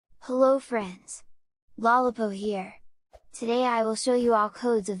Hello friends! LoLoPo here! Today I will show you all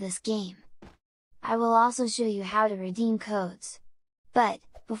codes of this game. I will also show you how to redeem codes. But,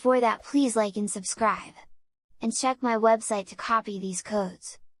 before that please like and subscribe! And check my website to copy these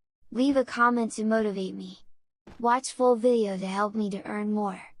codes. Leave a comment to motivate me. Watch full video to help me to earn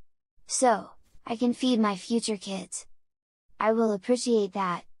more. So, I can feed my future kids. I will appreciate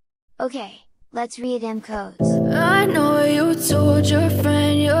that. Okay, let's redeem codes. I know you told your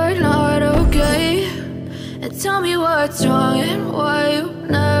friend you're not okay, and tell me what's wrong and why you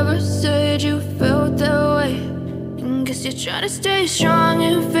never said you felt that way. And guess you're trying to stay strong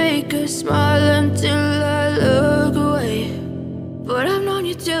and fake a smile until I look away. But I've known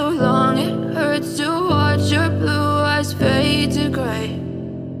you too long, it hurts to watch your blue eyes fade to gray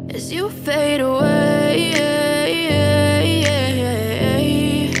as you fade away,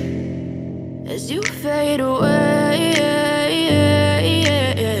 as you fade away.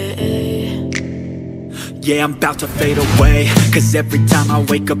 Yeah, I'm about to fade away, cause every time I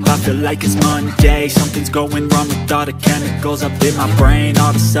wake up I feel like it's Monday. Something's going wrong with all the chemicals up in my brain. All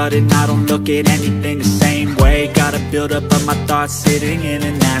of a sudden I don't look at anything the same way. Got a build-up of my thoughts sitting in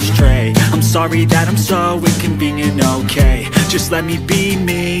an ashtray. I'm sorry that I'm so inconvenient, okay. Just let me be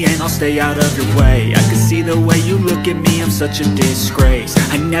me and I'll stay out of your way. I can see the way you look at me, I'm such a disgrace.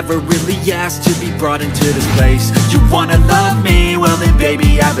 I never really asked to be brought into this place. You wanna love me? Well then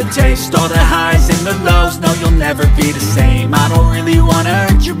baby I have a taste. All the highs and the lows, no you'll never be the same. I don't really wanna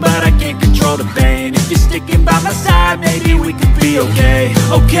hurt you but I can't control the pain. If you're sticking by my side maybe we could be okay.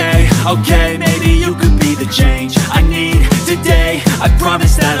 Okay, maybe you could be the change I need today. I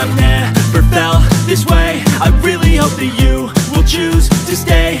promise that I've never felt this way. I really hope that you will choose to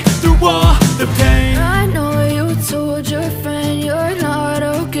stay through all the pain. I know you told your friend you're not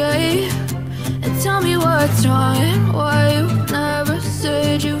okay, and tell me what's wrong and why you never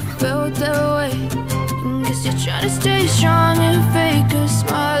said you felt that way. And guess you're trying to stay strong and fake a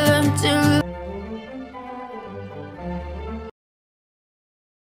smile until